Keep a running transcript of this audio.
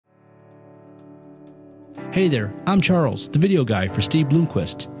Hey there, I'm Charles, the video guy for Steve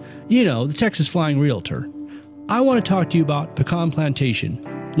Bloomquist. You know, the Texas Flying Realtor. I want to talk to you about Pecan Plantation,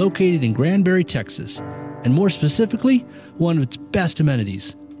 located in Granbury, Texas, and more specifically, one of its best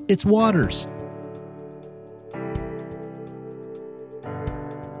amenities, its waters.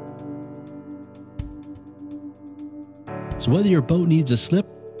 So whether your boat needs a slip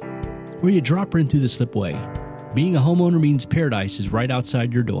or you drop her in through the slipway, being a homeowner means paradise is right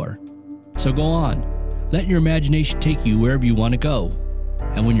outside your door. So go on, let your imagination take you wherever you want to go.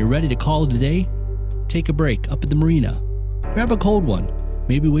 And when you're ready to call it a day, take a break up at the marina. Grab a cold one,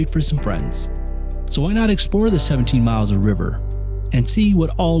 maybe wait for some friends. So why not explore the 17 miles of river and see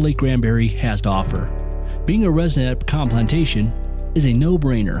what all Lake Granbury has to offer? Being a resident at Pecan Plantation is a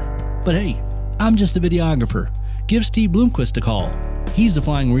no-brainer. But hey, I'm just the videographer. Give Steve Bloomquist a call. He's the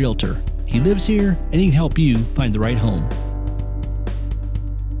Flying Realtor. He lives here and he can help you find the right home.